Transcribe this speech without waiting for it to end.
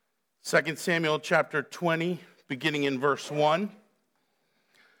2 Samuel chapter 20, beginning in verse 1.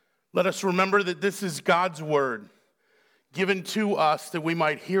 Let us remember that this is God's word, given to us that we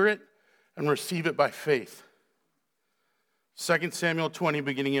might hear it and receive it by faith. 2 Samuel 20,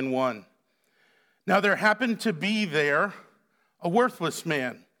 beginning in 1. Now there happened to be there a worthless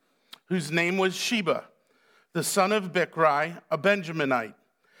man, whose name was Sheba, the son of Bichri, a Benjaminite.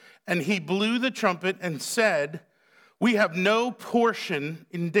 And he blew the trumpet and said, "We have no portion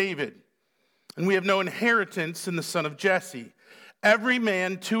in David, and we have no inheritance in the son of Jesse. Every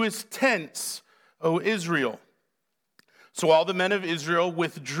man to his tents, O Israel." So all the men of Israel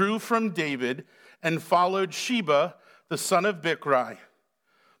withdrew from David and followed Sheba, the son of Bichri.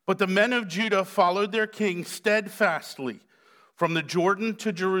 But the men of Judah followed their king steadfastly from the Jordan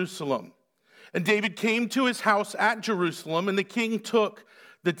to Jerusalem. And David came to his house at Jerusalem, and the king took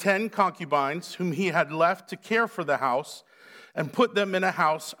the 10 concubines whom he had left to care for the house, and put them in a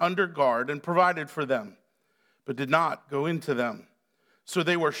house under guard, and provided for them, but did not go into them. So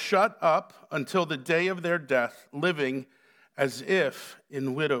they were shut up until the day of their death, living as if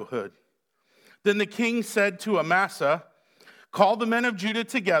in widowhood. Then the king said to Amasa, "Call the men of Judah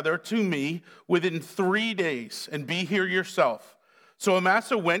together to me within 3 days, and be here yourself." So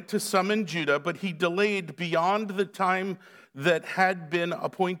Amasa went to summon Judah, but he delayed beyond the time that had been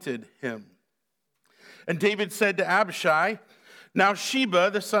appointed him. And David said to Abishai, "Now Sheba,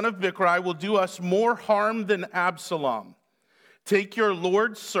 the son of Bichri, will do us more harm than Absalom. Take your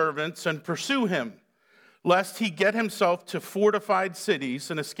Lord's servants and pursue him, lest he get himself to fortified cities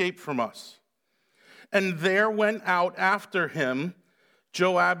and escape from us." And there went out after him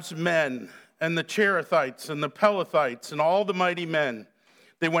Joab's men, and the Cherethites, and the Pelethites, and all the mighty men.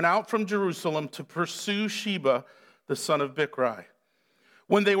 They went out from Jerusalem to pursue Sheba, the son of Bichri.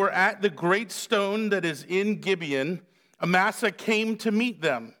 When they were at the great stone that is in Gibeon, Amasa came to meet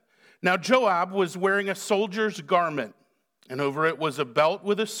them. Now Joab was wearing a soldier's garment, and over it was a belt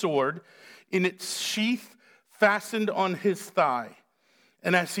with a sword in its sheath fastened on his thigh.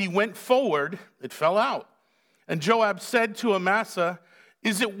 And as he went forward, it fell out. And Joab said to Amasa,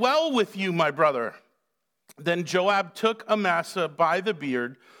 "Is it well with you, my brother?" Then Joab took Amasa by the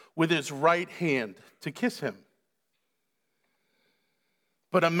beard with his right hand to kiss him.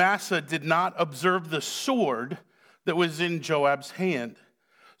 But Amasa did not observe the sword that was in Joab's hand.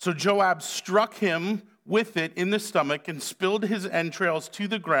 So Joab struck him with it in the stomach and spilled his entrails to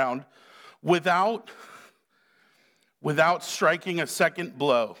the ground without striking a second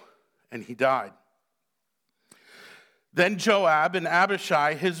blow, and he died. Then Joab and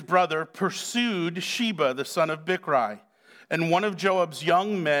Abishai, his brother, pursued Sheba, the son of Bichri. And one of Joab's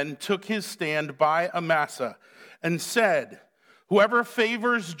young men took his stand by Amasa and said, "Whoever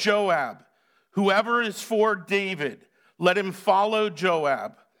favors Joab, whoever is for David, let him follow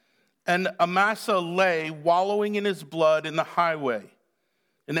Joab." And Amasa lay wallowing in his blood in the highway.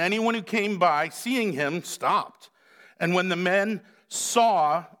 And anyone who came by, seeing him, stopped. And when the men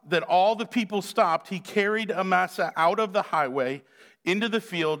saw that all the people stopped, he carried Amasa out of the highway into the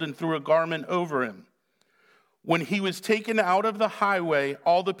field and threw a garment over him. When he was taken out of the highway,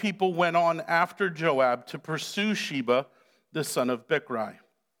 all the people went on after Joab to pursue Sheba, the son of Bichri.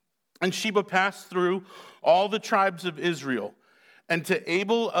 And Sheba passed through all the tribes of Israel, and to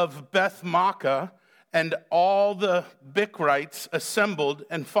Abel of Beth-maachah, and all the Bichrites assembled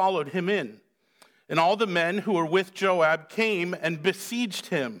and followed him in. And all the men who were with Joab came and besieged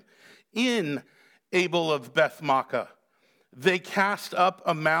him in Abel of Beth-maachah. They cast up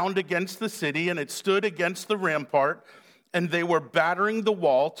a mound against the city, and it stood against the rampart, and they were battering the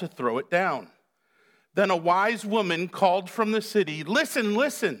wall to throw it down. Then a wise woman called from the city, "Listen,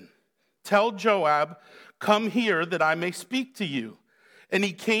 listen, tell Joab, 'Come here that I may speak to you.' And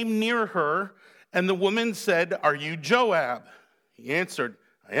he came near her, and the woman said, 'Are you Joab?' He answered,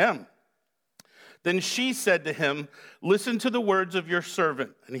 'I am.' Then she said to him, 'Listen to the words of your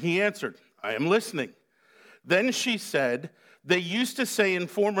servant.' And he answered, 'I am listening.' Then she said, 'They used to say in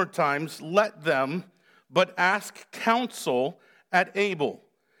former times, let them but ask counsel at Abel.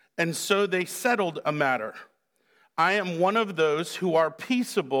 And so they settled a matter. I am one of those who are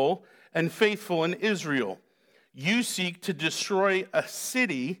peaceable and faithful in Israel. You seek to destroy a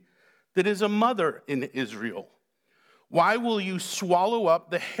city that is a mother in Israel. Why will you swallow up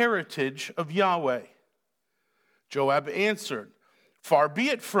the heritage of Yahweh?' Joab answered, 'Far be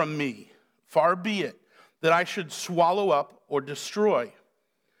it from me, far be it, that I should swallow up or destroy.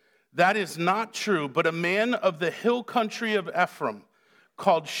 That is not true, but a man of the hill country of Ephraim,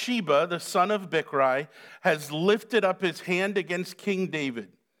 called Sheba, the son of Bichri, has lifted up his hand against King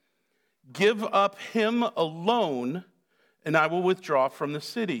David. Give up him alone, and I will withdraw from the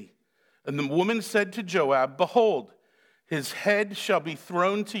city. And the woman said to Joab, "Behold, his head shall be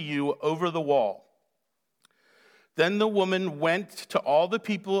thrown to you over the wall." Then the woman went to all the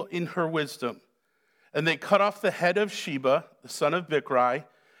people in her wisdom, and they cut off the head of Sheba, the son of Bichri,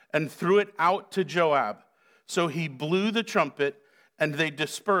 and threw it out to Joab. So he blew the trumpet, and they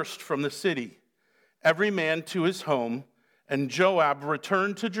dispersed from the city, every man to his home, and Joab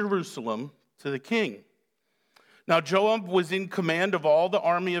returned to Jerusalem to the king. Now Joab was in command of all the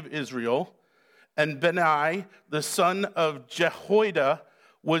army of Israel, and Benai, the son of Jehoiada,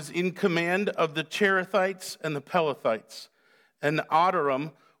 was in command of the Cherethites and the Pelethites. And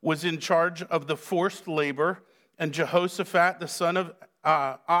Adoram was in charge of the forced labor, and Jehoshaphat, the son of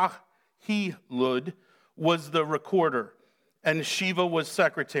Ahilud, was the recorder, and Sheva was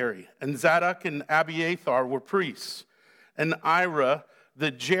secretary, and Zadok and Abiathar were priests, and Ira,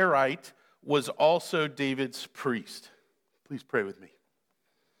 the Jerite, was also David's priest. Please pray with me.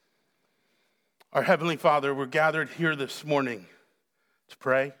 Our Heavenly Father, we're gathered here this morning to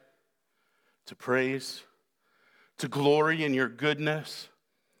pray, to praise, to glory in your goodness.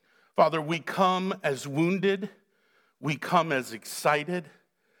 Father, we come as wounded, we come as excited,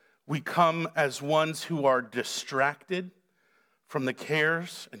 we come as ones who are distracted from the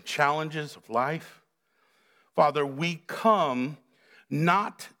cares and challenges of life. Father, we come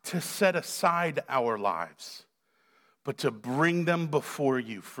not to set aside our lives, but to bring them before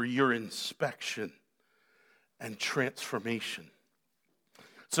you for your inspection and transformation.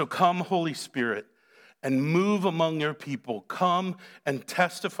 So come, Holy Spirit, and move among your people. Come and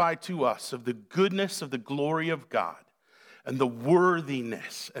testify to us of the goodness of the glory of God and the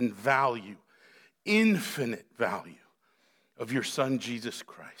worthiness and value, infinite value of your Son, Jesus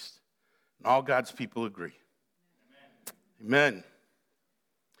Christ. And all God's people agree. Amen.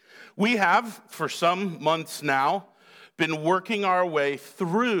 We have, for some months now, been working our way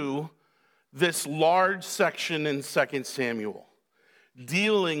through this large section in 2 Samuel,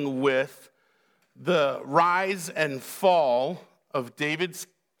 dealing with the rise and fall of David's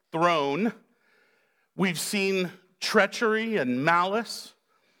throne. We've seen treachery and malice.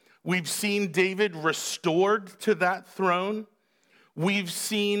 We've seen David restored to that throne. We've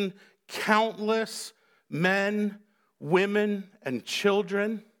seen countless men, women, and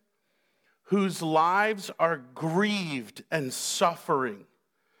children whose lives are grieved and suffering,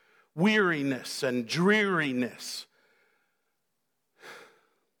 weariness and dreariness.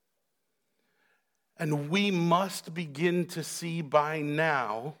 And we must begin to see by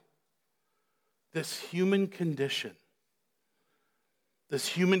now this human condition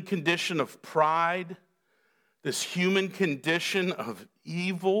of pride, this human condition of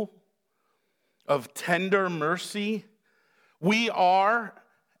evil, of tender mercy. We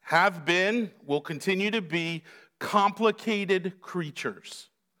have been, will continue to be complicated creatures,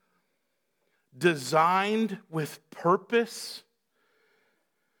 designed with purpose,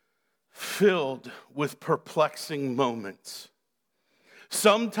 filled with perplexing moments.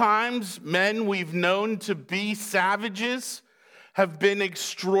 Sometimes men we've known to be savages have been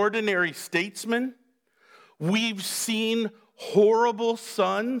extraordinary statesmen. We've seen horrible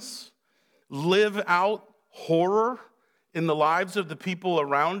sons live out horror in the lives of the people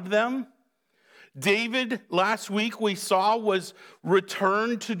around them. David, last week we saw, was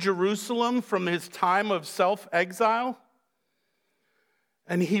returned to Jerusalem from his time of self-exile,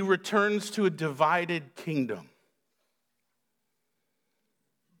 and he returns to a divided kingdom,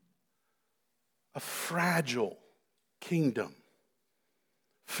 a fragile kingdom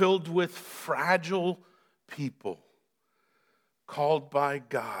filled with fragile people called by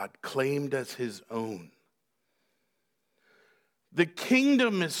God, claimed as his own. The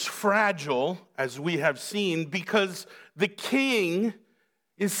kingdom is fragile, as we have seen, because the king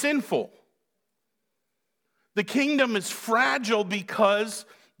is sinful. The kingdom is fragile because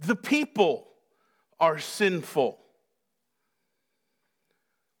the people are sinful.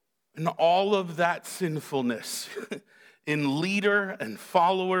 And all of that sinfulness in leader and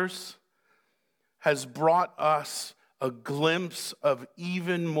followers has brought us a glimpse of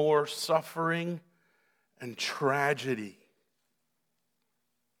even more suffering and tragedy.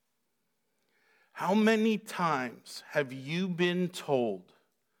 How many times have you been told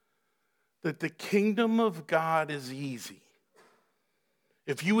that the kingdom of God is easy?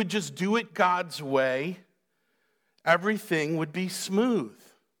 If you would just do it God's way, everything would be smooth,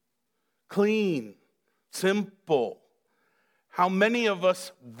 clean, simple. How many of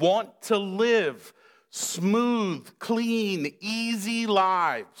us want to live smooth, clean, easy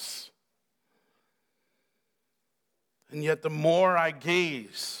lives? And yet the more I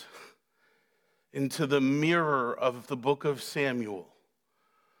gaze into the mirror of the book of Samuel,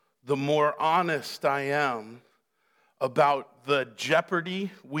 the more honest I am about the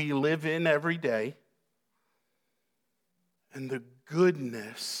jeopardy we live in every day and the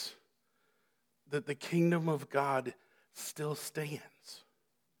goodness that the kingdom of God still stands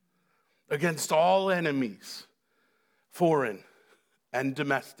against all enemies, foreign and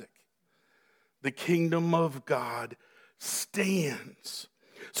domestic. The kingdom of God stands.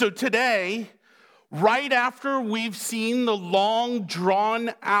 So today, right after we've seen the long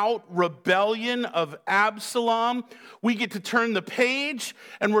drawn out rebellion of Absalom, we get to turn the page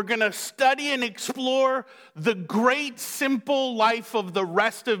and we're going to study and explore the great simple life of the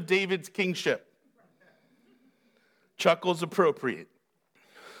rest of David's kingship. Chuckles appropriate.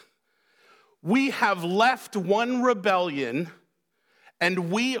 We have left one rebellion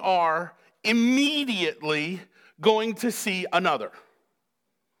and we are immediately going to see another.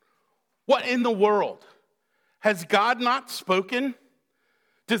 What in the world? Has God not spoken?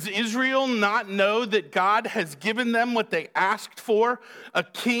 Does Israel not know that God has given them what they asked for, a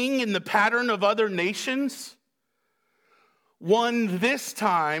king in the pattern of other nations? One this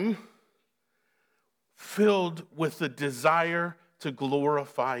time filled with the desire to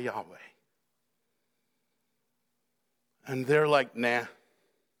glorify Yahweh. And they're like, nah.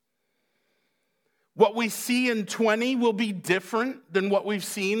 What we see in 20 will be different than what we've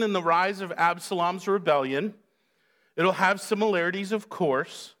seen in the rise of Absalom's rebellion. It'll have similarities, of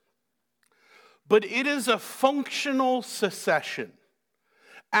course, but it is a functional secession.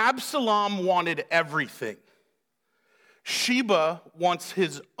 Absalom wanted everything. Sheba wants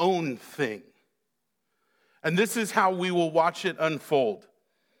his own thing. And this is how we will watch it unfold.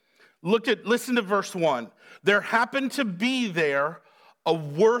 Listen to verse 1. There happened to be there a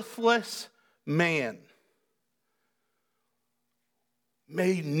worthless man.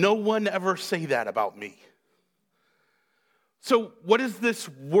 May no one ever say that about me. So what is this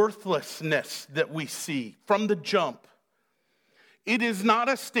worthlessness that we see from the jump? It is not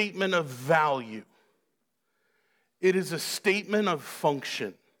a statement of value. It is a statement of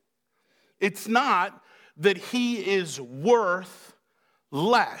function. It's not that he is worth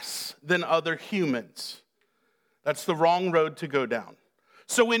less than other humans. That's the wrong road to go down.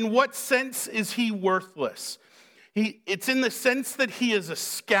 So in what sense is he worthless? It's in the sense that he is a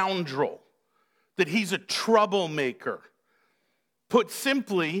scoundrel, that he's a troublemaker. Put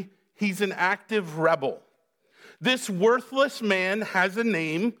simply, he's an active rebel. This worthless man has a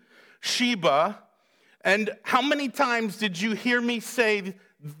name, Sheba, and how many times did you hear me say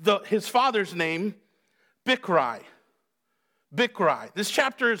his father's name? Bichri. Bichri. This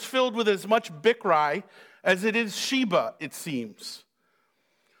chapter is filled with as much Bichri as it is Sheba, it seems.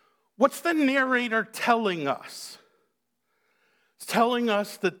 What's the narrator telling us? It's telling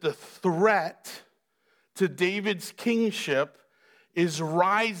us that the threat to David's kingship is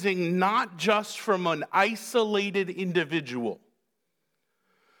rising not just from an isolated individual,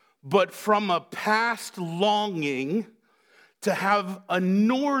 but from a past longing to have a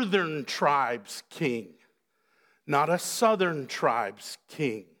northern tribe's king, not a southern tribe's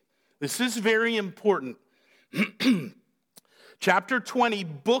king. This is very important. Chapter 20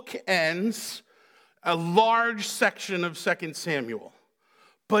 bookends a large section of 2 Samuel,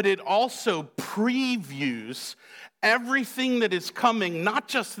 but it also previews everything that is coming, not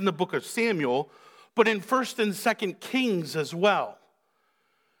just in the book of Samuel, but in 1st and 2nd Kings as well.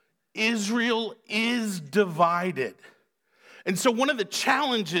 Israel is divided. And so one of the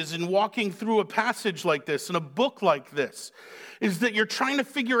challenges in walking through a passage like this, in a book like this, is that you're trying to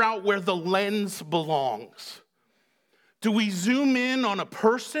figure out where the lens belongs. Do we zoom in on a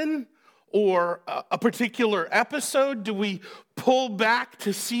person or a particular episode? Do we pull back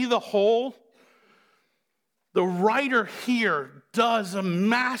to see the whole? The writer here does a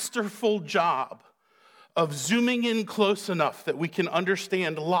masterful job of zooming in close enough that we can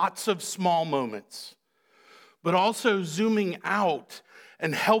understand lots of small moments, but also zooming out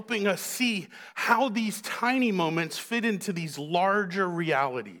and helping us see how these tiny moments fit into these larger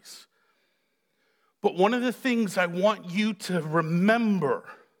realities. But one of the things I want you to remember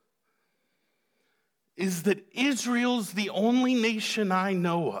is that Israel's the only nation I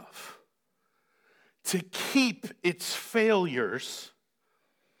know of to keep its failures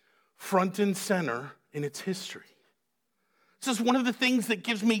front and center in its history. This is one of the things that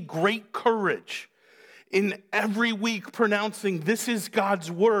gives me great courage in every week pronouncing this is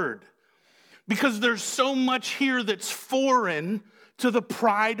God's word, because there's so much here that's foreign to the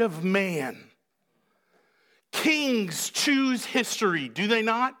pride of man. Kings choose history, do they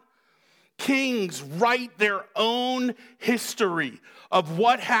not? kings write their own history of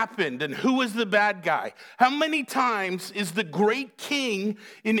what happened and who was the bad guy. How many times is the great king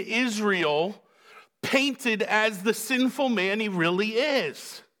in Israel painted as the sinful man he really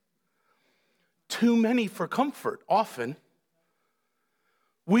is? Too many for comfort, often.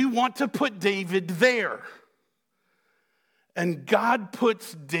 We want to put David there. And God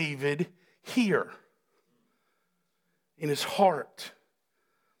puts David here, in his heart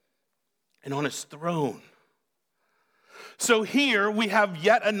and on his throne. So here we have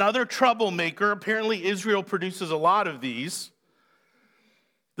yet another troublemaker. Apparently Israel produces a lot of these.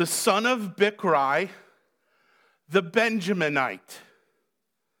 The son of Bichri, the Benjaminite.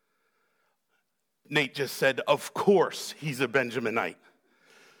 Nate just said, of course he's a Benjaminite.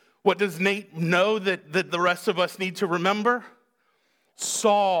 What does Nate know that the rest of us need to remember?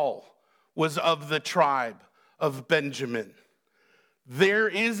 Saul was of the tribe of Benjamin. There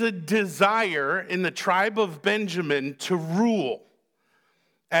is a desire in the tribe of Benjamin to rule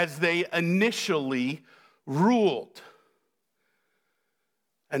as they initially ruled.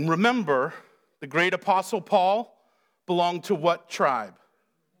 And remember, the great apostle Paul belonged to what tribe?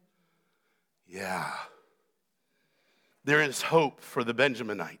 Yeah. There is hope for the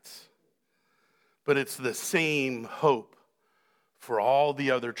Benjaminites, but it's the same hope for all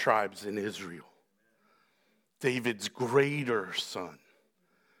the other tribes in Israel. David's greater son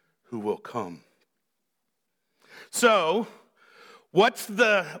who will come. So, what's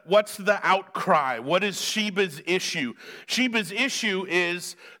the outcry? What is Sheba's issue? Sheba's issue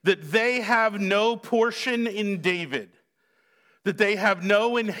is that they have no portion in David, that they have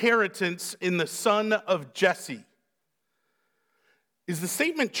no inheritance in the son of Jesse. Is the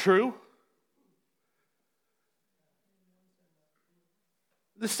statement true?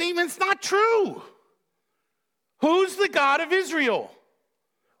 The statement's not true. Who's the God of Israel?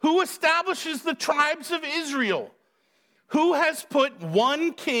 Who establishes the tribes of Israel? Who has put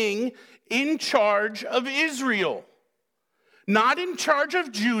one king in charge of Israel? Not in charge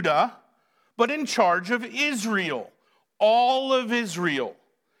of Judah, but in charge of Israel. All of Israel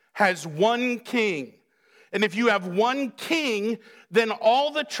has one king. And if you have one king, then all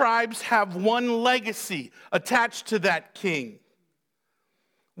the tribes have one legacy attached to that king.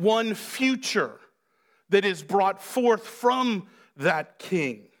 One future that is brought forth from that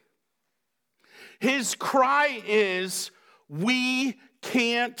king. His cry is, we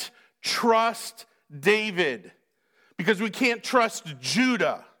can't trust David because we can't trust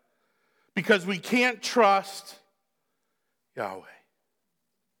Judah, because we can't trust Yahweh.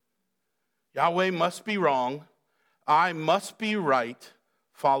 Yahweh must be wrong. I must be right.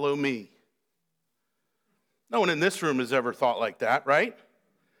 Follow me. No one in this room has ever thought like that, right?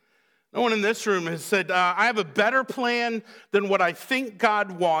 No one in this room has said, I have a better plan than what I think God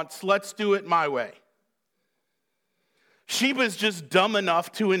wants. Let's do it my way. Sheba's just dumb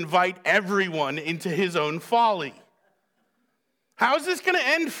enough to invite everyone into his own folly. How is this going to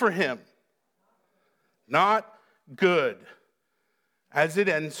end for him? Not good, as it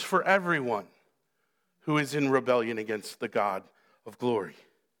ends for everyone who is in rebellion against the God of glory,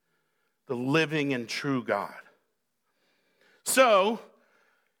 the living and true God. So,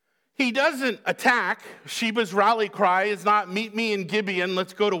 he doesn't attack. Sheba's rally cry is not, meet me in Gibeon,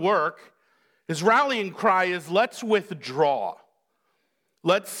 let's go to work. His rallying cry is, let's withdraw.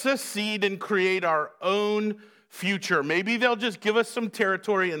 Let's secede and create our own future. Maybe they'll just give us some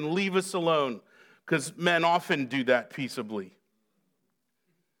territory and leave us alone, because men often do that peaceably.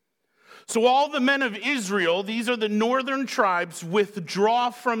 So all the men of Israel, these are the northern tribes,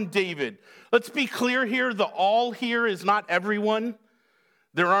 withdraw from David. Let's be clear here, the all here is not everyone.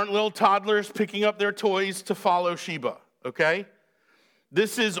 There aren't little toddlers picking up their toys to follow Sheba, okay?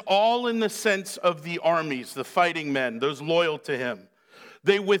 This is all in the sense of the armies, the fighting men, those loyal to him.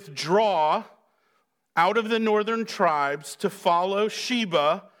 They withdraw out of the northern tribes to follow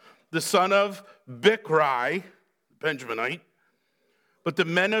Sheba, the son of Bichri, Benjaminite. But the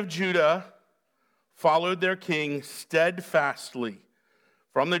men of Judah followed their king steadfastly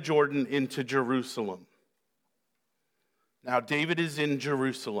from the Jordan into Jerusalem. Now, David is in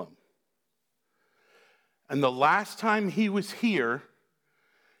Jerusalem. And the last time he was here,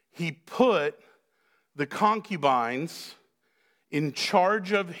 he put the concubines in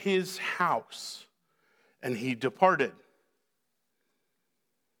charge of his house, and he departed.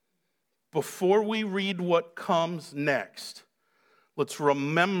 Before we read what comes next, let's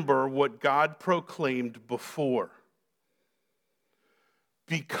remember what God proclaimed before.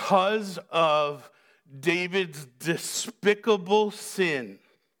 Because of David's despicable sin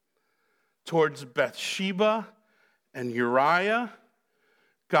towards Bathsheba and Uriah,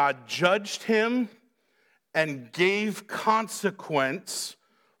 God judged him and gave consequence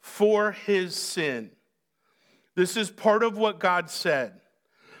for his sin. This is part of what God said.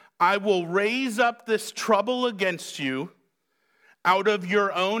 I will raise up this trouble against you out of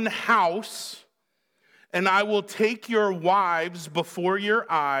your own house, and I will take your wives before your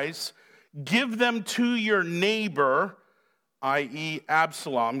eyes, give them to your neighbor, i.e.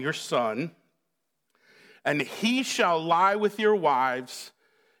 Absalom, your son, and he shall lie with your wives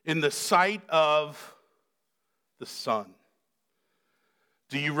in the sight of the sun.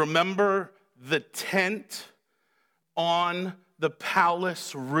 Do you remember the tent on the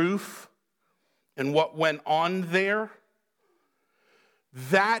palace roof and what went on there?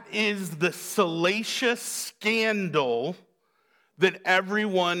 That is the salacious scandal that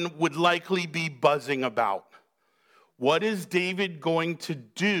everyone would likely be buzzing about. What is David going to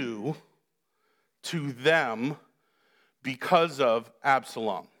do to them because of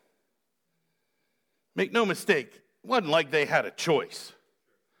Absalom? Make no mistake, it wasn't like they had a choice.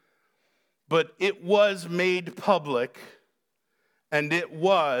 But it was made public, and it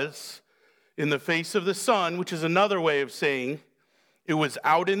was in the face of the sun, which is another way of saying it was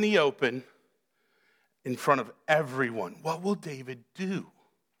out in the open in front of everyone. What will David do?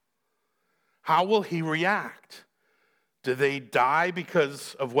 How will he react? Do they die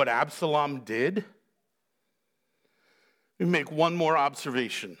because of what Absalom did? Let me make one more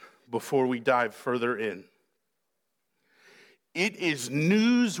observation before we dive further in. It is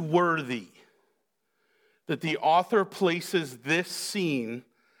newsworthy that the author places this scene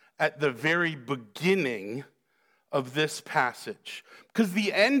at the very beginning of this passage, because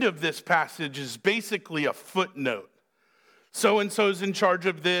the end of this passage is basically a footnote. So-and-so's in charge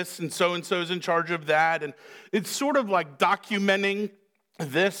of this, and so-and-so's in charge of that, and it's sort of like documenting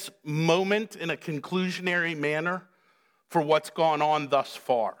this moment in a conclusionary manner for what's gone on thus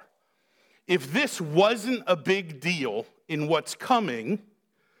far. If this wasn't a big deal in what's coming,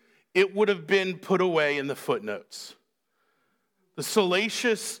 it would have been put away in the footnotes. The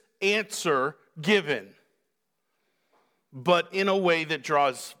salacious answer given, but in a way that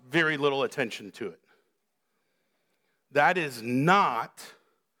draws very little attention to it. That is not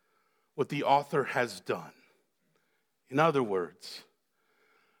what the author has done. In other words,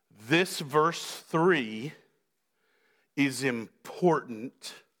 this verse 3 is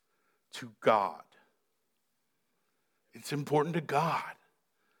important to God. It's important to God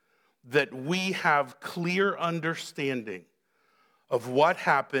that we have clear understanding of what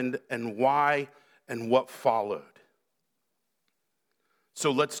happened and why and what followed.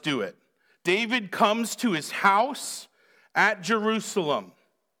 So let's do it. David comes to his house at Jerusalem,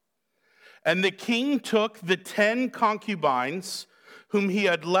 and the king took the 10 concubines whom he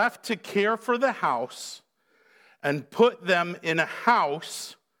had left to care for the house and put them in a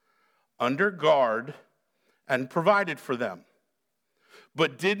house under guard and provided for them,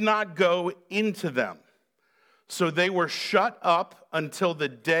 but did not go into them. So they were shut up until the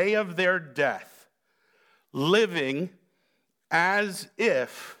day of their death, living as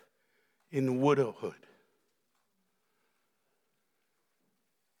if in widowhood.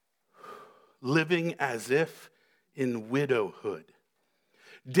 Living as if in widowhood.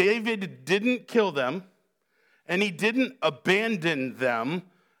 David didn't kill them, and he didn't abandon them,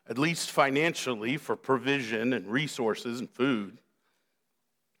 at least financially, for provision and resources and food.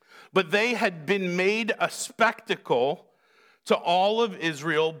 But they had been made a spectacle to all of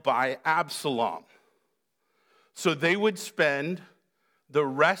Israel by Absalom. So they would spend the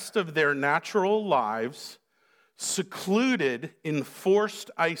rest of their natural lives secluded in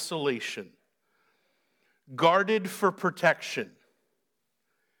forced isolation, guarded for protection.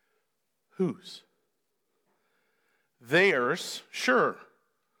 Whose? Theirs, sure.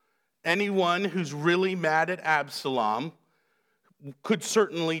 Anyone who's really mad at Absalom could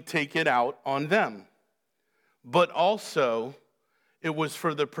certainly take it out on them. But also, it was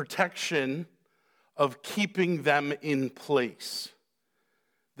for the protection of keeping them in place.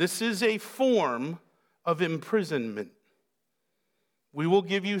 This is a form of imprisonment. We will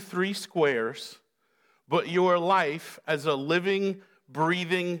give you 3 squares, but your life as a living,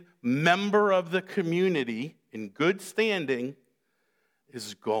 breathing member of the community in good standing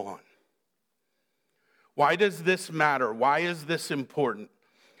is gone. Why does this matter? Why is this important?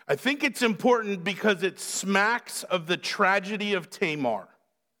 I think it's important because it smacks of the tragedy of Tamar.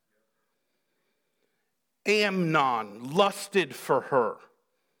 Amnon lusted for her,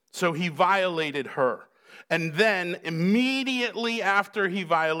 so he violated her. And then immediately after he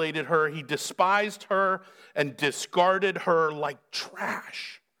violated her, he despised her and discarded her like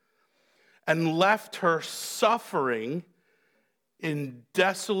trash and left her suffering in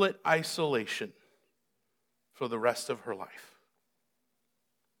desolate isolation for the rest of her life.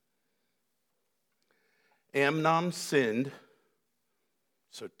 Amnon sinned,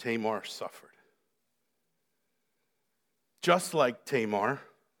 so Tamar suffered. Just like Tamar,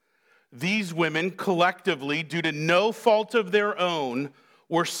 these women collectively, due to no fault of their own,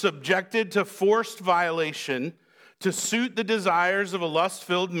 were subjected to forced violation to suit the desires of a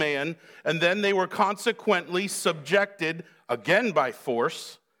lust-filled man, and then they were consequently subjected, again by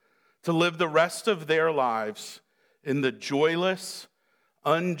force, to live the rest of their lives in the joyless,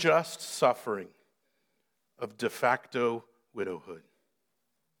 unjust suffering of de facto widowhood.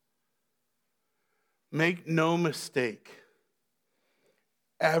 Make no mistake,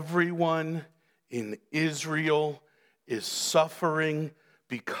 everyone in Israel is suffering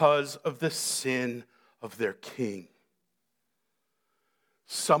because of the sin of their king.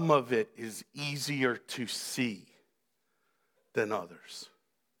 Some of it is easier to see than others.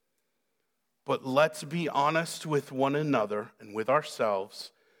 But let's be honest with one another and with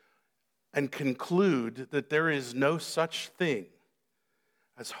ourselves and conclude that there is no such thing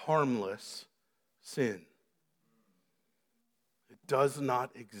as harmless sin. It does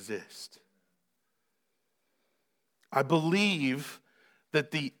not exist. I believe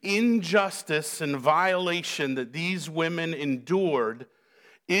that the injustice and violation that these women endured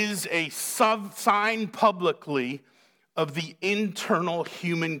is a sign publicly of the internal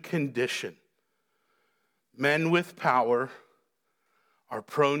human condition. Men with power are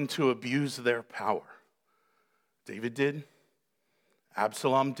prone to abuse their power. David did.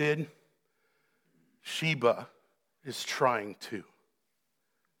 Absalom did. Sheba is trying to.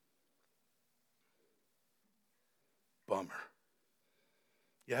 Bummer.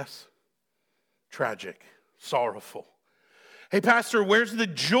 Yes? Tragic. Sorrowful. Hey, Pastor, where's the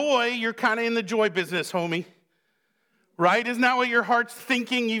joy? You're kind of in the joy business, homie. Right? Isn't that what your heart's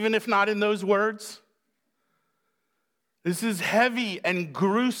thinking, even if not in those words? This is heavy and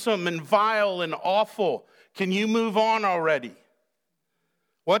gruesome and vile and awful. Can you move on already?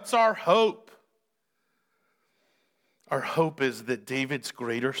 What's our hope? Our hope is that David's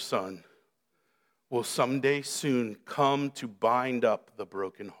greater son will someday soon come to bind up the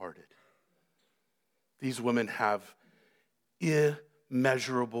brokenhearted. These women have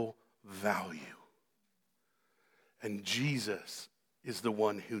immeasurable value. And Jesus is the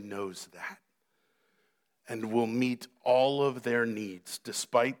one who knows that and will meet all of their needs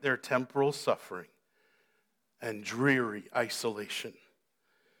despite their temporal suffering and dreary isolation.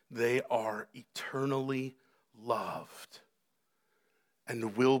 They are eternally loved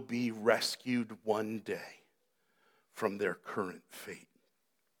and will be rescued one day from their current fate.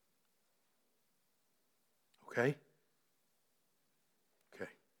 Okay?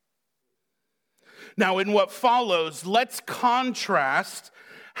 Okay. Now, in what follows, let's contrast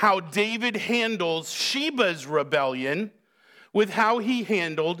how David handles Sheba's rebellion with how he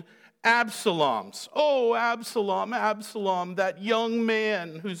handled Absalom's. Oh, Absalom, Absalom, that young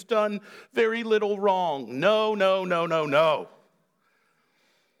man who's done very little wrong. No.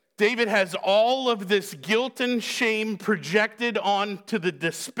 David has all of this guilt and shame projected onto the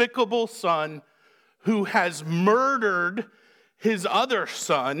despicable son who has murdered his other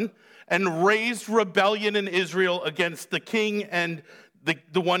son and raised rebellion in Israel against the king and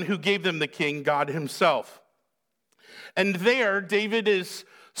the one who gave them the king, God himself. And there, David is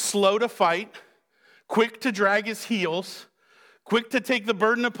slow to fight, quick to drag his heels, quick to take the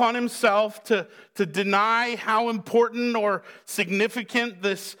burden upon himself to deny how important or significant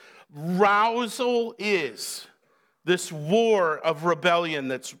this rousal is, this war of rebellion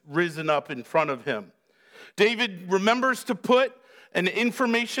that's risen up in front of him. David remembers to put an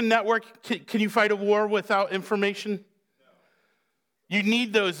information network. Can you fight a war without information? You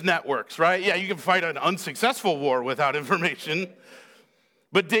need those networks, right? Yeah, you can fight an unsuccessful war without information.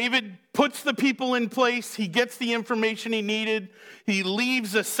 But David puts the people in place. He gets the information he needed. He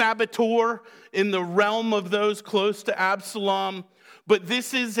leaves a saboteur in the realm of those close to Absalom. But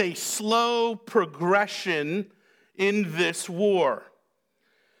this is a slow progression in this war.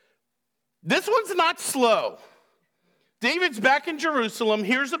 This one's not slow. David's back in Jerusalem,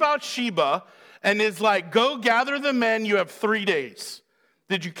 hears about Sheba, and is like, go gather the men, you have 3 days.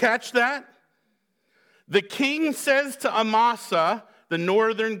 Did you catch that? The king says to Amasa, the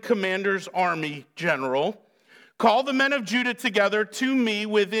northern commander's army general, call the men of Judah together to me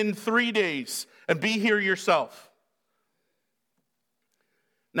within 3 days and be here yourself.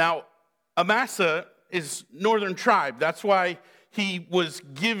 Now, Amasa is northern tribe. That's why he was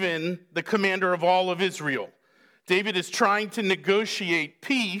given the commander of all of Israel. David is trying to negotiate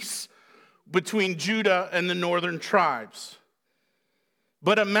peace between Judah and the northern tribes.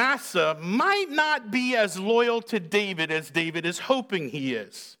 But Amasa might not be as loyal to David as David is hoping he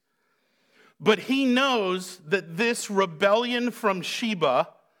is. But he knows that this rebellion from Sheba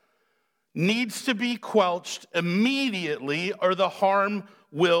needs to be quelched immediately or the harm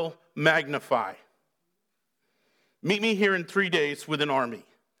will magnify. Meet me here in 3 days with an army.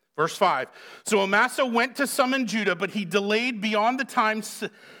 Verse 5. So Amasa went to summon Judah, but he delayed beyond the time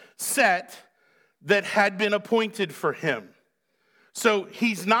set that had been appointed for him. So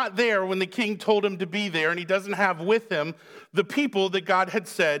he's not there when the king told him to be there, and he doesn't have with him the people that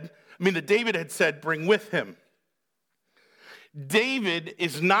that David had said, bring with him. David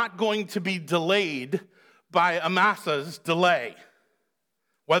is not going to be delayed by Amasa's delay,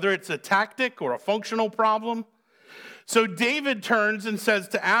 whether it's a tactic or a functional problem. So David turns and says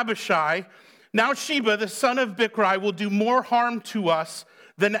to Abishai, now Sheba, the son of Bichri, will do more harm to us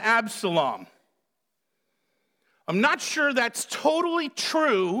than Absalom. I'm not sure that's totally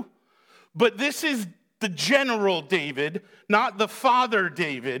true, but this is the general David, not the father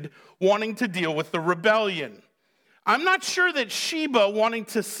David, wanting to deal with the rebellion. I'm not sure that Sheba wanting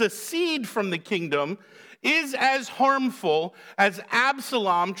to secede from the kingdom is as harmful as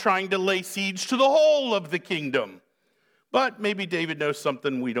Absalom trying to lay siege to the whole of the kingdom. But maybe David knows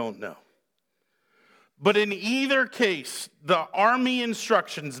something we don't know. But in either case, the army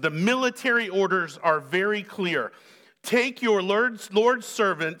instructions, the military orders are very clear. Take your Lord's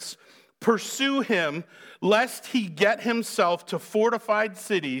servants, pursue him, lest he get himself to fortified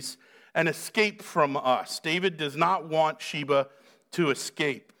cities and escape from us. David does not want Sheba to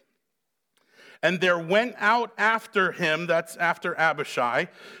escape. And there went out after him, that's after Abishai,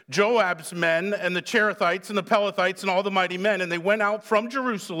 Joab's men and the Cherethites and the Pelethites and all the mighty men, and they went out from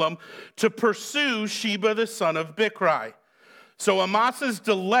Jerusalem to pursue Sheba the son of Bichri. So Amasa's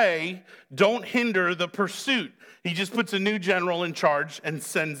delay don't hinder the pursuit. He just puts a new general in charge and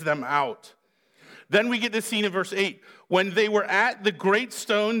sends them out. Then we get the scene in verse 8. When they were at the great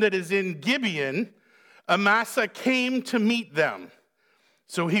stone that is in Gibeon, Amasa came to meet them.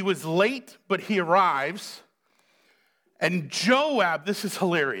 So he was late, but he arrives. And Joab, this is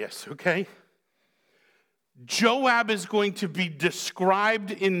hilarious, okay? Joab is going to be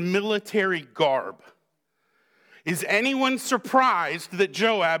described in military garb. Is anyone surprised that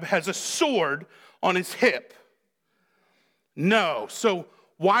Joab has a sword on his hip? No. So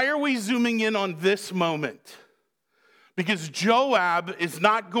why are we zooming in on this moment? Because Joab is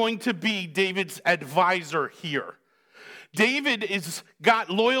not going to be David's advisor here. David is got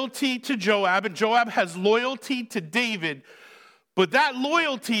loyalty to Joab, and Joab has loyalty to David, but that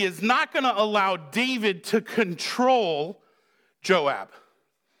loyalty is not going to allow David to control Joab.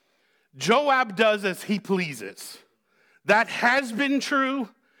 Joab does as he pleases. That has been true,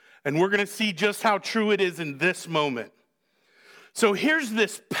 and we're going to see just how true it is in this moment. So here's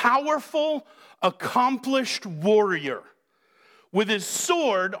this powerful, accomplished warrior with his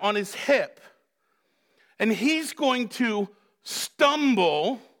sword on his hip. And he's going to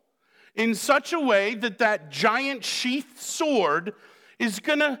stumble in such a way that that giant sheathed sword is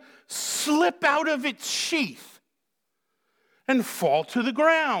going to slip out of its sheath and fall to the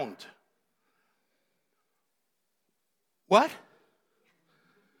ground. What?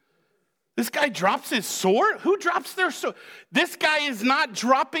 This guy drops his sword? Who drops their sword? This guy is not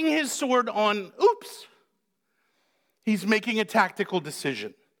dropping his sword on, oops. He's making a tactical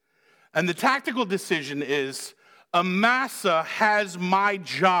decision. And the tactical decision is, Amasa has my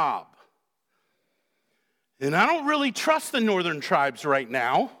job. And I don't really trust the northern tribes right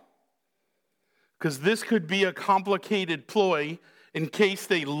now, because this could be a complicated ploy in case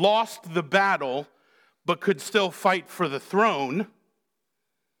they lost the battle, but could still fight for the throne.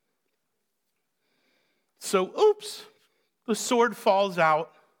 So, oops, the sword falls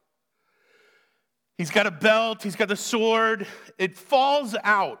out. He's got a belt, he's got the sword, it falls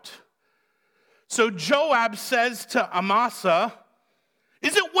out. So Joab says to Amasa,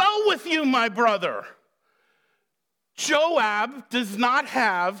 "Is it well with you, my brother?" Joab does not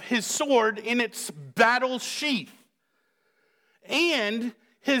have his sword in its battle sheath. And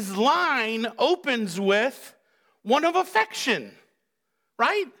his line opens with one of affection,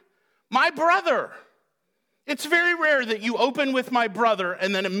 right? My brother. It's very rare that you open with my brother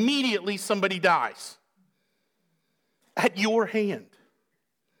and then immediately somebody dies at your hand.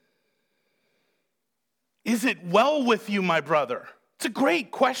 Is it well with you, my brother? It's a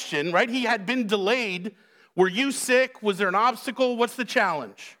great question, right? He had been delayed. Were you sick? Was there an obstacle? What's the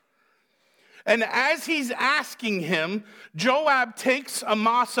challenge? And as he's asking him, Joab takes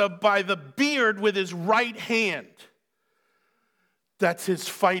Amasa by the beard with his right hand. That's his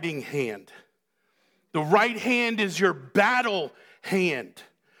fighting hand. The right hand is your battle hand.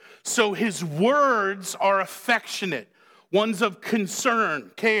 So his words are affectionate, ones of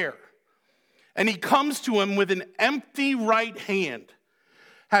concern, care. And he comes to him with an empty right hand,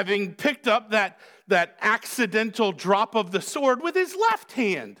 having picked up that accidental drop of the sword with his left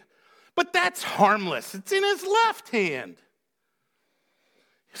hand. But that's harmless. It's in his left hand.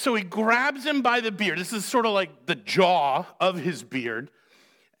 So he grabs him by the beard. This is sort of like the jaw of his beard,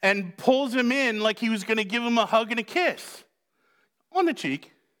 and pulls him in like he was going to give him a hug and a kiss on the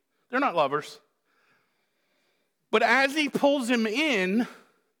cheek. They're not lovers. But as he pulls him in,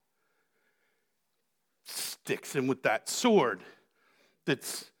 sticks him with that sword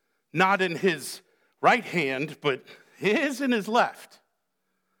that's not in his right hand, but is in his left.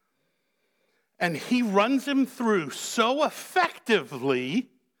 And he runs him through so effectively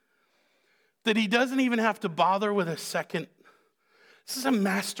that he doesn't even have to bother with a second. This is a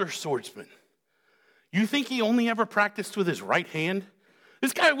master swordsman. You think he only ever practiced with his right hand?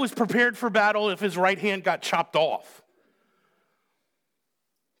 This guy was prepared for battle if his right hand got chopped off.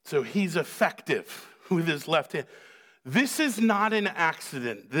 So he's effective with his left hand. This is not an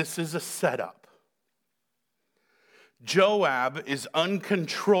accident. This is a setup. Joab is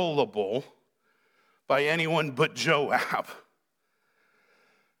uncontrollable by anyone but Joab.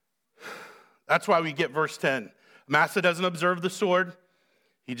 That's why we get verse 10. Amasa doesn't observe the sword.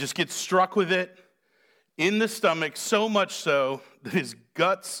 He just gets struck with it in the stomach, so much so that his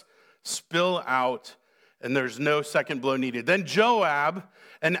guts spill out and there's no second blow needed. Then Joab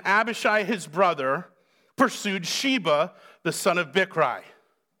and Abishai, his brother, pursued Sheba, the son of Bichri.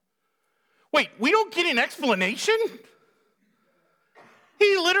 Wait, we don't get an explanation?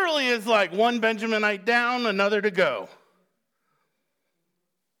 He literally is like one Benjaminite down, another to go.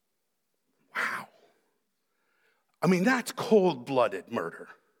 Wow. I mean, that's cold-blooded murder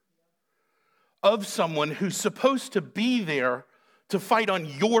of someone who's supposed to be there to fight on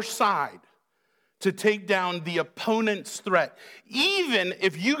your side, to take down the opponent's threat. Even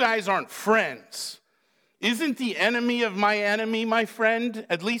if you guys aren't friends, isn't the enemy of my enemy my friend,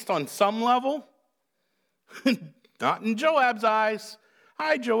 at least on some level? Not in Joab's eyes.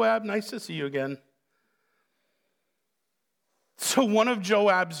 Hi, Joab, nice to see you again. So one of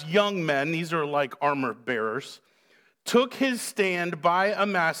Joab's young men, these are like armor bearers, took his stand by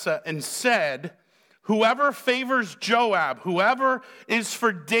Amasa and said, whoever favors Joab, whoever is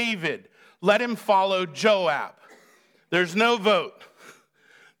for David, let him follow Joab. There's no vote.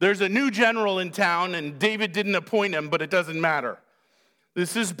 There's a new general in town, and David didn't appoint him, but it doesn't matter.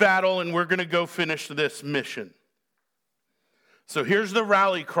 This is battle, and we're going to go finish this mission. So here's the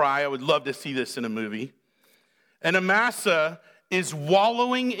rally cry. I would love to see this in a movie. And Amasa is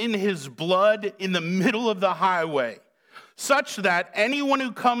wallowing in his blood in the middle of the highway, such that anyone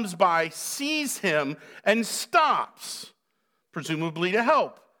who comes by sees him and stops, presumably to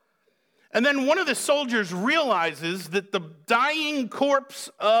help. And then one of the soldiers realizes that the dying corpse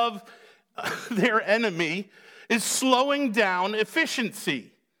of their enemy is slowing down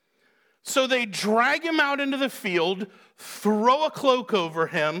efficiency. So they drag him out into the field, throw a cloak over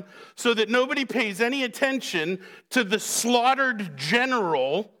him so that nobody pays any attention to the slaughtered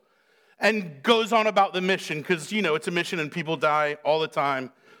general, and goes on about the mission because, you know, it's a mission and people die all the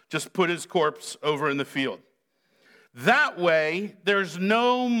time. Just put his corpse over in the field. That way, there's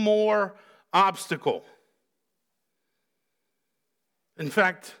no more obstacle. In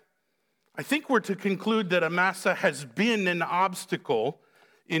fact, I think we're to conclude that Amasa has been an obstacle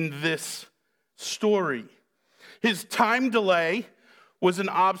in this story. His time delay was an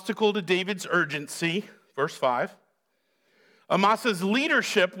obstacle to David's urgency, verse 5. Amasa's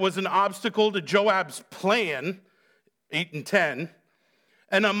leadership was an obstacle to Joab's plan, 8 and 10.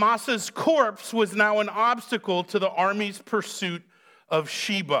 And Amasa's corpse was now an obstacle to the army's pursuit of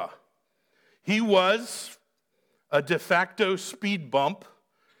Sheba. He was a de facto speed bump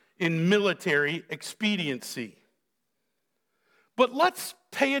in military expediency. But let's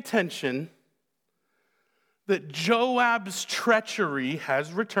pay attention that Joab's treachery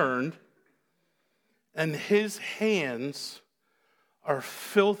has returned and his hands are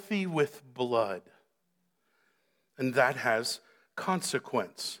filthy with blood. And that has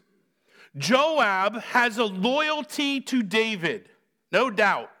consequence. Joab has a loyalty to David, no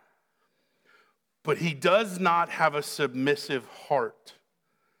doubt, but he does not have a submissive heart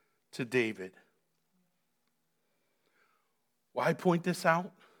to David. Why point this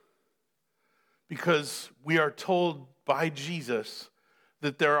out? Because we are told by Jesus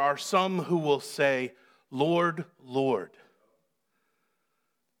that there are some who will say, Lord, Lord,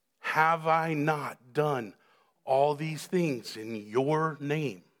 have I not done all these things in your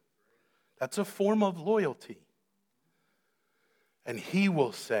name? That's a form of loyalty. And he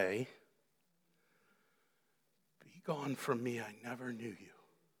will say, "Be gone from me, I never knew you.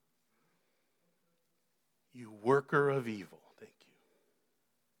 You worker of evil." Thank you.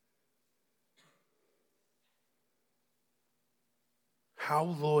 How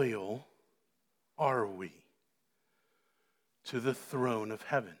loyal are we to the throne of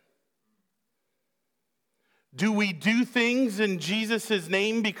heaven? Do we do things in Jesus'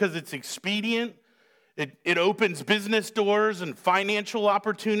 name because it's expedient? It opens business doors and financial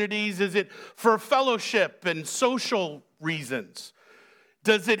opportunities? Is it for fellowship and social reasons?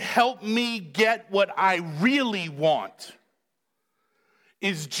 Does it help me get what I really want?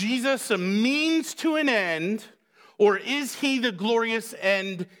 Is Jesus a means to an end, or is he the glorious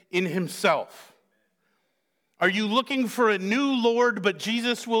end in himself? Are you looking for a new Lord, but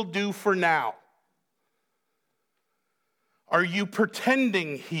Jesus will do for now? Are you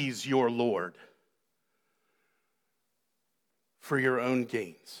pretending he's your Lord for your own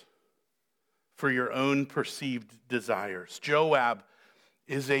gains, for your own perceived desires? Joab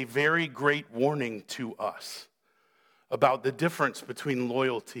is a very great warning to us about the difference between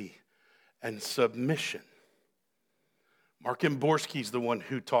loyalty and submission. Mark Imborski is the one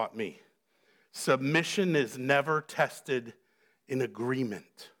who taught me. Submission is never tested in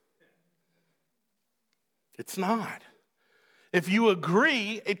agreement. It's not. If you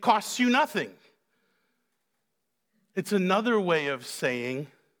agree, it costs you nothing. It's another way of saying,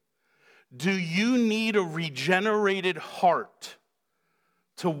 do you need a regenerated heart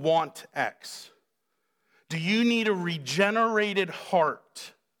to want X? Do you need a regenerated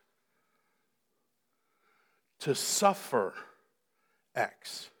heart to suffer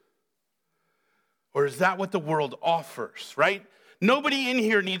X? Or is that what the world offers, right? Nobody in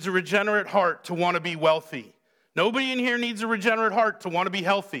here needs a regenerate heart to want to be wealthy. Nobody in here needs a regenerate heart to want to be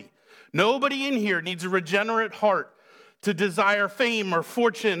healthy. Nobody in here needs a regenerate heart to desire fame or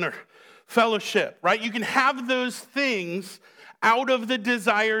fortune or fellowship, right? You can have those things out of the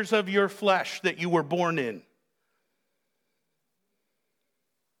desires of your flesh that you were born in.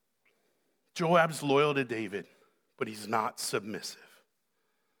 Joab's loyal to David, but he's not submissive.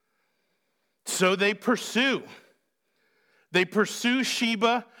 So they pursue. They pursue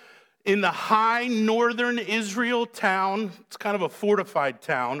Sheba in the high northern Israel town. It's kind of a fortified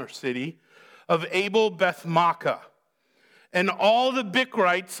town or city of Abel Beth-Maachah. And all the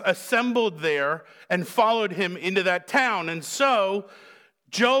Bichrites assembled there and followed him into that town. And so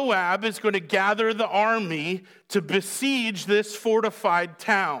Joab is going to gather the army to besiege this fortified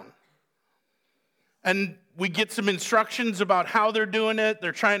town. And we get some instructions about how they're doing it.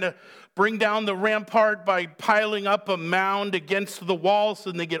 They're trying to bring down the rampart by piling up a mound against the walls,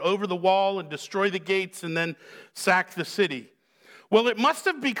 and they get over the wall and destroy the gates and then sack the city. Well, it must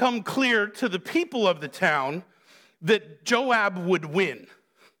have become clear to the people of the town that Joab would win,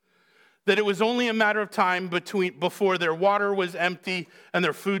 that it was only a matter of time before their water was empty and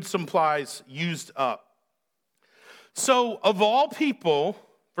their food supplies used up. So, of all people,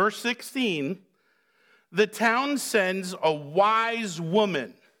 verse 16, the town sends a wise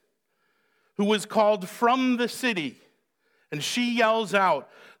woman who was called from the city, and she yells out,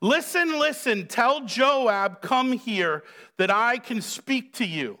 "Listen, listen, tell Joab, come here, that I can speak to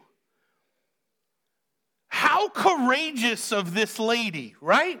you." How courageous of this lady,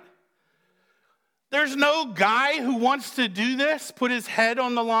 right? There's no guy who wants to do this, put his head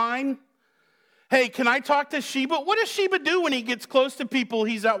on the line. Hey, can I talk to Sheba? What does Sheba do when he gets close to people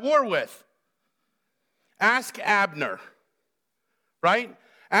he's at war with? Ask Abner, right?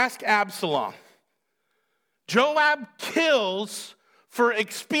 Ask Absalom. Joab kills for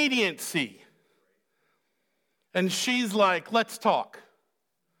expediency. And she's like, let's talk.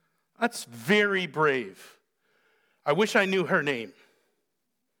 That's very brave. I wish I knew her name.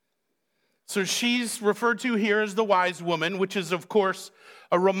 So she's referred to here as the wise woman, which is, of course,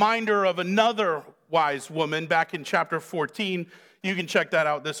 a reminder of another wise woman back in chapter 14. You can check that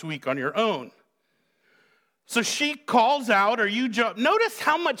out this week on your own. So she calls out, notice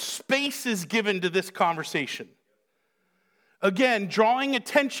how much space is given to this conversation. Again, drawing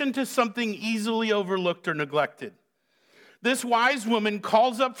attention to something easily overlooked or neglected. This wise woman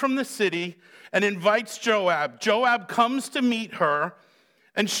calls up from the city and invites Joab. Joab comes to meet her,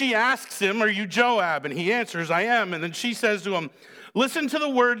 and she asks him, "Are you Joab?" And he answers, "I am." And then she says to him, "Listen to the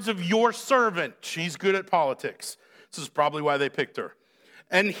words of your servant." She's good at politics. This is probably why they picked her.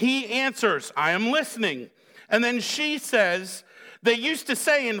 And he answers, "I am listening." And then she says, "They used to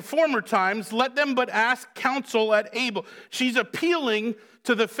say in former times, let them but ask counsel at Abel." She's appealing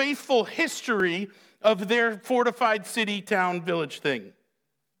to the faithful history of their fortified city, town, village thing.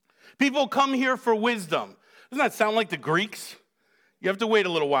 People come here for wisdom. Doesn't that sound like the Greeks? You have to wait a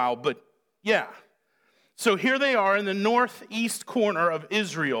little while, but yeah. So here they are in the northeast corner of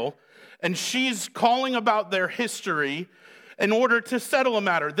Israel, and she's calling about their history in order to settle a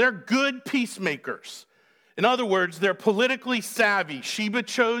matter. They're good peacemakers. In other words, they're politically savvy. Sheba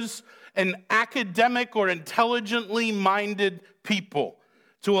chose an academic or intelligently minded people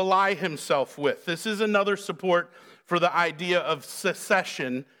to ally himself with. This is another support for the idea of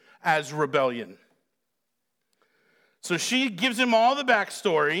secession as rebellion. So she gives him all the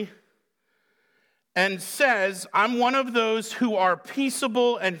backstory and says, I'm one of those who are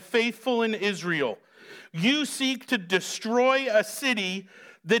peaceable and faithful in Israel. You seek to destroy a city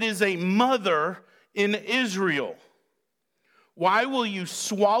that is a mother in Israel. Why will you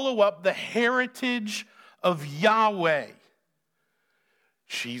swallow up the heritage of Yahweh?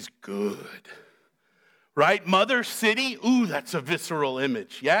 She's good, right? Mother city, ooh, that's a visceral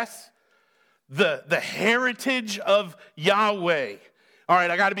image, yes? The heritage of Yahweh. All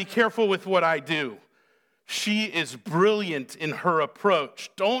right, I got to be careful with what I do. She is brilliant in her approach.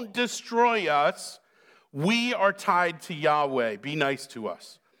 Don't destroy us. We are tied to Yahweh. Be nice to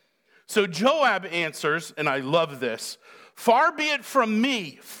us. So Joab answers, and I love this, far be it from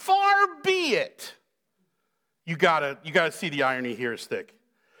me, far be it. You gotta see the irony here is thick.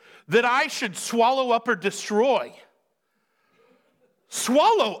 That I should swallow up or destroy.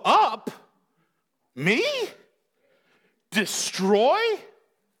 Swallow up? Me? Destroy?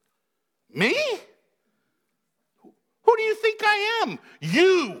 Me? Who do you think I am?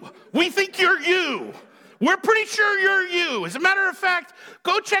 You. We think you're you. We're pretty sure you're you. As a matter of fact,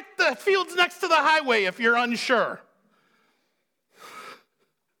 go check the fields next to the highway if you're unsure.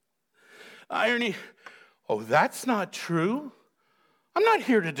 Irony. Oh, that's not true. I'm not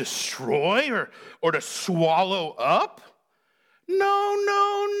here to destroy or to swallow up. No.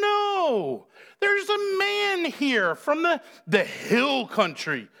 There's a man here from the hill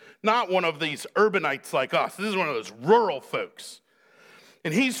country, not one of these urbanites like us. This is one of those rural folks.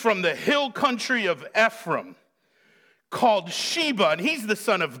 And he's from the hill country of Ephraim, called Sheba, and he's the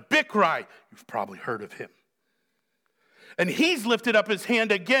son of Bichri. You've probably heard of him. And he's lifted up his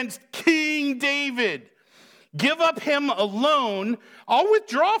hand against King David. Give up him alone. I'll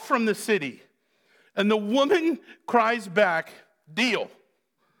withdraw from the city. And the woman cries back, deal.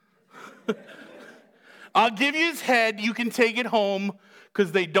 I'll give you his head. You can take it home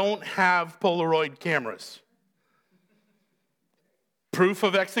because they don't have Polaroid cameras. Proof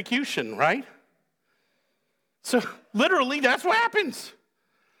of execution, right? So literally, that's what happens.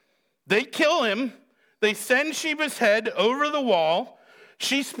 They kill him. They send Sheba's head over the wall.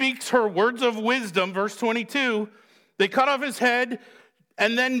 She speaks her words of wisdom, verse 22. They cut off his head,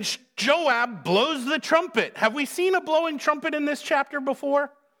 and then Joab blows the trumpet. Have we seen a blowing trumpet in this chapter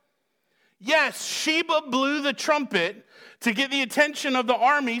before? Yes, Sheba blew the trumpet to get the attention of the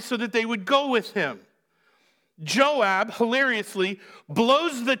army so that they would go with him. Joab, hilariously,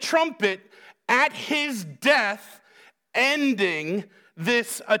 blows the trumpet at his death, ending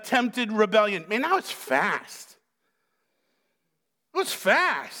this attempted rebellion. Man, that was fast. It was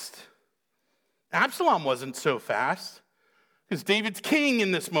fast. Absalom wasn't so fast because David's king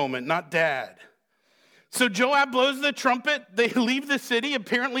in this moment, not dad. So Joab blows the trumpet. They leave the city,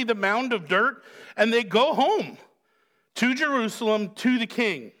 apparently the mound of dirt, and they go home to Jerusalem to the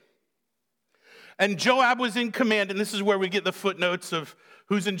king. And Joab was in command, and this is where we get the footnotes of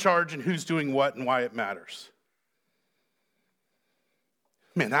who's in charge and who's doing what and why it matters.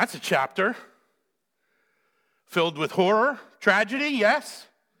 Man, that's a chapter filled with horror, tragedy, yes.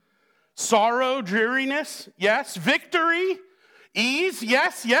 Sorrow, dreariness, yes. Victory, ease,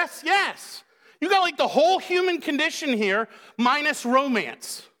 yes. You got like the whole human condition here minus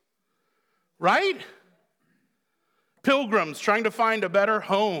romance, right? Pilgrims trying to find a better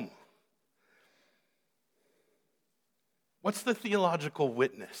home. What's the theological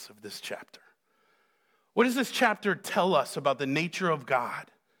witness of this chapter? What does this chapter tell us about the nature of God,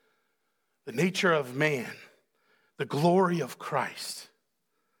 the nature of man, the glory of Christ?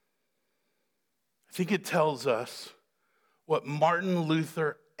 I think it tells us what Martin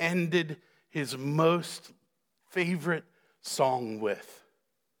Luther ended his most favorite song with.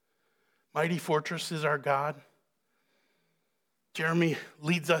 Mighty Fortress is our God. Jeremy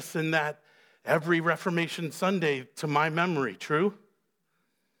leads us in that every Reformation Sunday to my memory, true?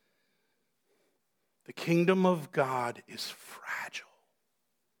 The kingdom of God is fragile.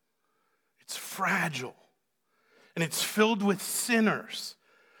 It's fragile. And it's filled with sinners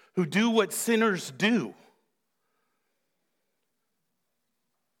who do what sinners do.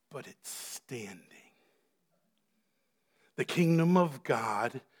 But it's standing. The kingdom of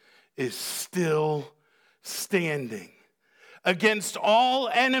God is still standing. against all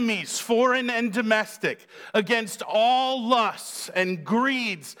enemies, foreign and domestic, against all lusts and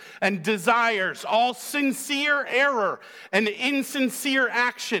greeds and desires, all sincere error and insincere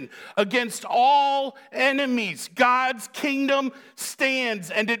action, against all enemies. God's kingdom stands,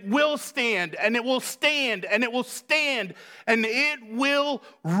 and it will stand, and it will stand, and it will stand, and it will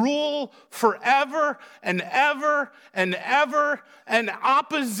rule forever and ever and ever. And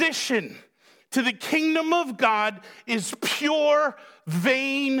opposition to the kingdom of God is pure,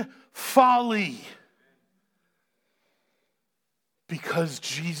 vain folly. Because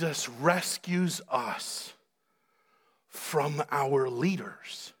Jesus rescues us from our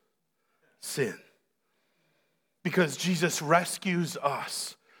leaders' sin. Because Jesus rescues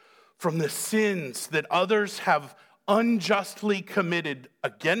us from the sins that others have unjustly committed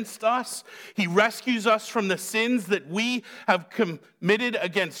against us. He rescues us from the sins that we have committed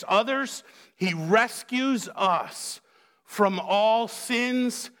against others. He rescues us from all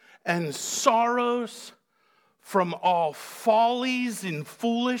sins and sorrows, from all follies and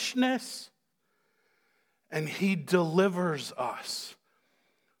foolishness, and he delivers us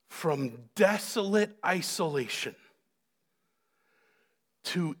from desolate isolation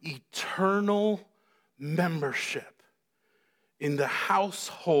to eternal membership in the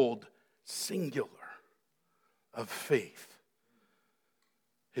household singular of faith,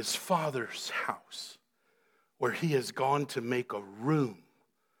 his Father's house, where he has gone to make a room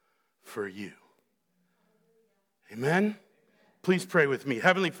for you. Amen? Please pray with me.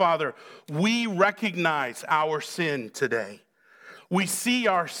 Heavenly Father, we recognize our sin today. We see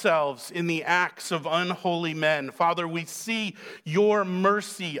ourselves in the acts of unholy men. Father, we see your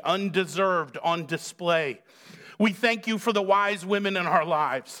mercy undeserved on display. We thank you for the wise women in our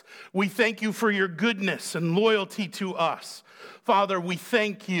lives. We thank you for your goodness and loyalty to us. Father, we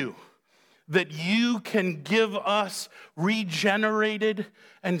thank you that you can give us regenerated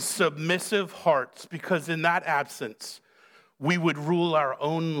and submissive hearts, because in that absence, we would rule our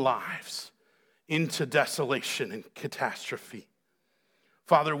own lives into desolation and catastrophe.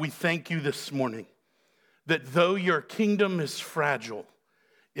 Father, we thank you this morning that though your kingdom is fragile,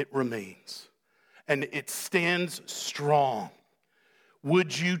 it remains. And it stands strong.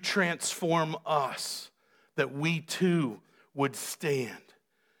 Would you transform us that we too would stand,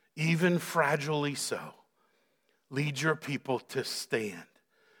 even fragilely so? Lead your people to stand,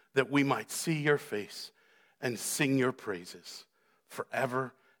 that we might see your face and sing your praises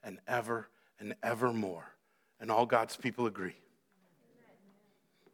forever and ever and evermore. And all God's people agree.